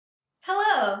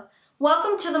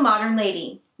Welcome to The Modern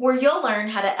Lady, where you'll learn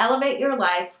how to elevate your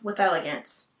life with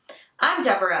elegance. I'm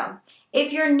Deborah.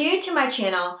 If you're new to my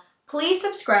channel, please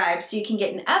subscribe so you can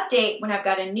get an update when I've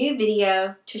got a new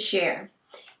video to share.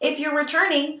 If you're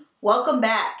returning, welcome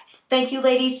back. Thank you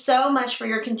ladies so much for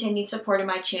your continued support of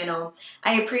my channel.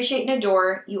 I appreciate and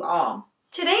adore you all.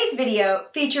 Today's video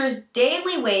features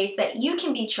daily ways that you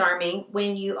can be charming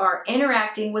when you are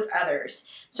interacting with others.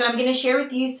 So I'm going to share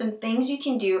with you some things you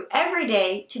can do every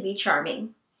day to be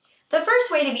charming. The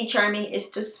first way to be charming is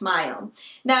to smile.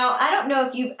 Now, I don't know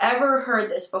if you've ever heard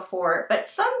this before, but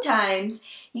sometimes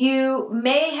you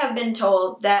may have been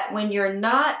told that when you're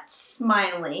not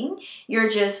smiling, you're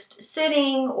just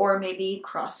sitting or maybe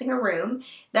crossing a room,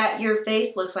 that your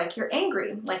face looks like you're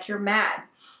angry, like you're mad.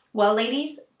 Well,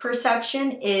 ladies,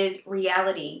 perception is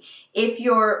reality. If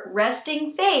your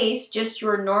resting face, just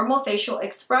your normal facial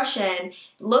expression,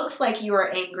 looks like you are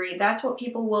angry, that's what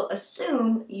people will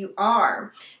assume you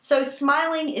are. So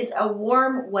smiling is a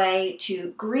warm way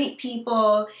to greet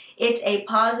people. It's a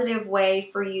positive way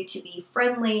for you to be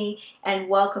friendly and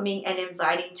welcoming and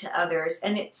inviting to others.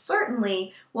 And it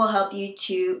certainly will help you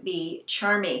to be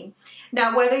charming.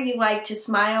 Now, whether you like to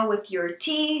smile with your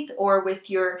teeth or with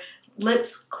your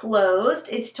lips closed,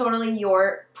 it's totally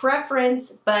your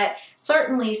preference, but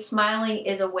certainly smiling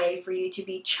is a way for you to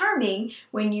be charming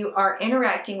when you are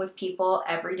interacting with people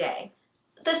every day.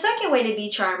 The second way to be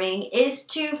charming is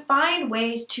to find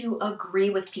ways to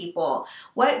agree with people.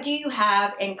 What do you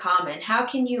have in common? How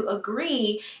can you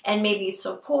agree and maybe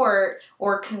support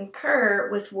or concur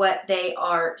with what they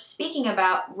are speaking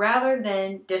about rather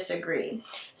than disagree?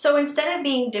 So instead of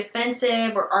being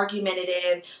defensive or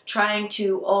argumentative, trying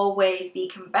to always be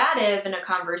combative in a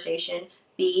conversation,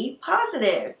 be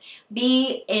positive.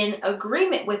 Be in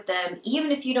agreement with them,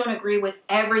 even if you don't agree with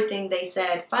everything they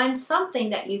said. Find something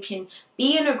that you can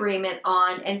be in agreement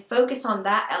on and focus on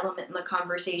that element in the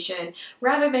conversation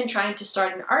rather than trying to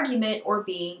start an argument or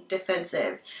being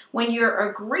defensive. When you're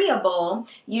agreeable,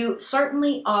 you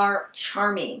certainly are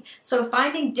charming. So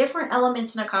finding different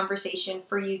elements in a conversation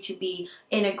for you to be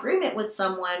in agreement with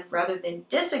someone rather than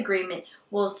disagreement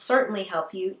will certainly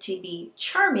help you to be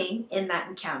charming in that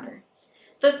encounter.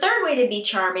 The third way to be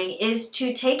charming is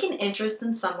to take an interest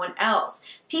in someone else.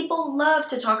 People love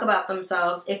to talk about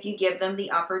themselves if you give them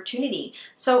the opportunity.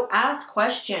 So ask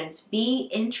questions, be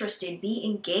interested, be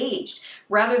engaged,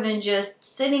 rather than just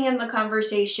sitting in the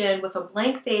conversation with a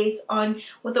blank face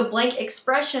with a blank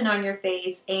expression on your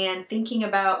face and thinking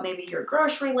about maybe your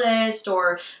grocery list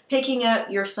or picking up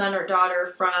your son or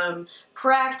daughter from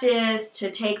practice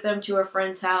to take them to a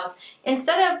friend's house.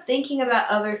 Instead of thinking about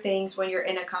other things when you're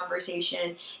in a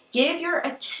conversation, give your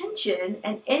attention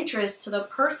and interest to the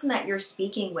person that you're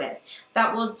speaking with.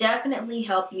 That will definitely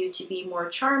help you to be more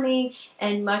charming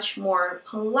and much more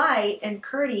polite and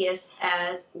courteous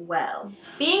as well.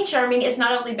 Being charming is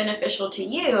not only beneficial to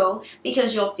you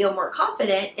because you'll feel more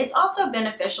confident, it's also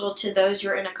beneficial to those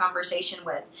you're in a conversation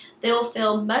with. They'll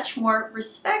feel much more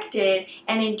respected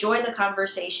and enjoy the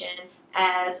conversation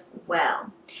as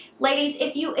well. Ladies,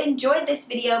 if you enjoyed this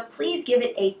video, please give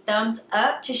it a thumbs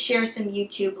up to share some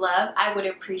YouTube love. I would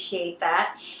appreciate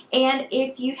that. And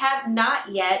if you have not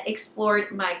yet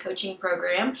explored my coaching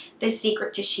program, The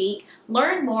Secret to Chic,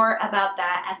 learn more about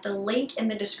that at the link in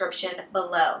the description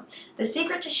below. The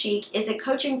Secret to Chic is a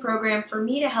coaching program for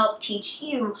me to help teach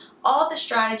you all the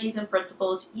strategies and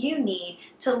principles you need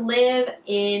to live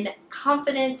in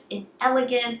confidence, in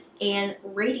elegance, and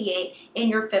radiate in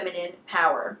your feminine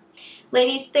power.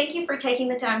 Ladies, thank you for taking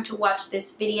the time to watch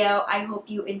this video. I hope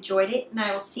you enjoyed it, and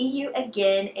I will see you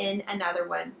again in another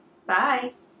one.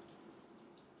 Bye.